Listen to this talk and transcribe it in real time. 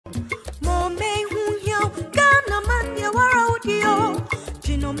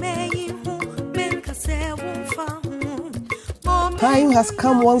Time has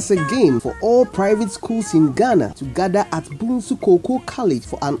come once again for all private schools in Ghana to gather at GNACOPS College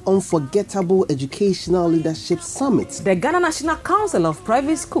for an unforgettable educational leadership summit. The Ghana National Council of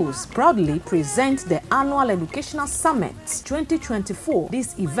Private Schools proudly presents the annual Educational Summit 2024.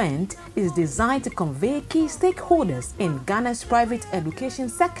 This event is designed to convey key stakeholders in Ghana's private education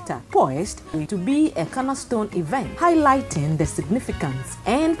sector, poised to be a cornerstone event highlighting the significance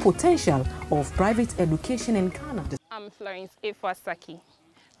and potential of private education in Ghana. I'm Florence Efwasaki,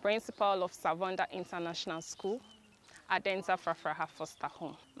 Principal of Savonda International School at Denta Frafraha Foster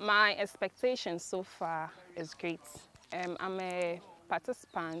Home. My expectations so far is great. I'm a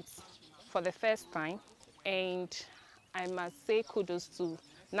participant for the first time, and I must say kudos to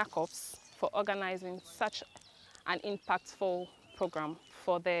GNACOPS for organizing such an impactful program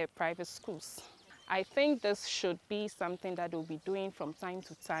for the private schools. I think this should be something that we'll be doing from time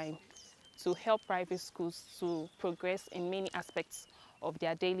to time to help private schools to progress in many aspects of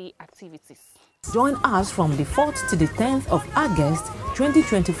their daily activities. Join us from the 4th to the 10th of August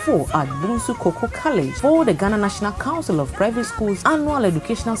 2024 at GNACOPS College for the Ghana National Council of Private Schools Annual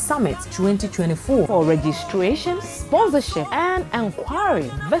Educational Summit 2024. For registration, sponsorship, and inquiry,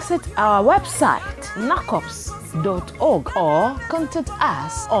 visit our website GNACOPS.org or contact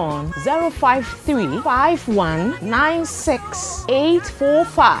us on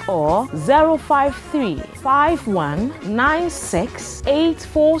 053-5196-845 or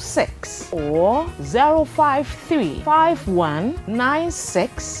 053-5196-846 or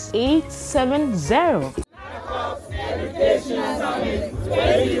 053-5196-870. GNACOPS Educational Summit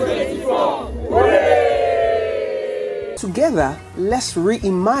 2024. Hooray! Together, let's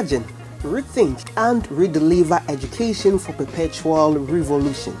reimagine, rethink, and redeliver education for perpetual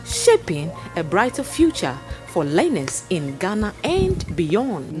revolution. Shaping a brighter future for learners in Ghana and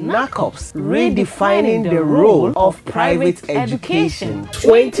beyond. GNACOPS, redefining the role of private education.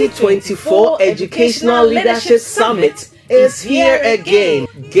 2024 Educational Leadership Summit is here again.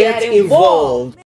 Get involved.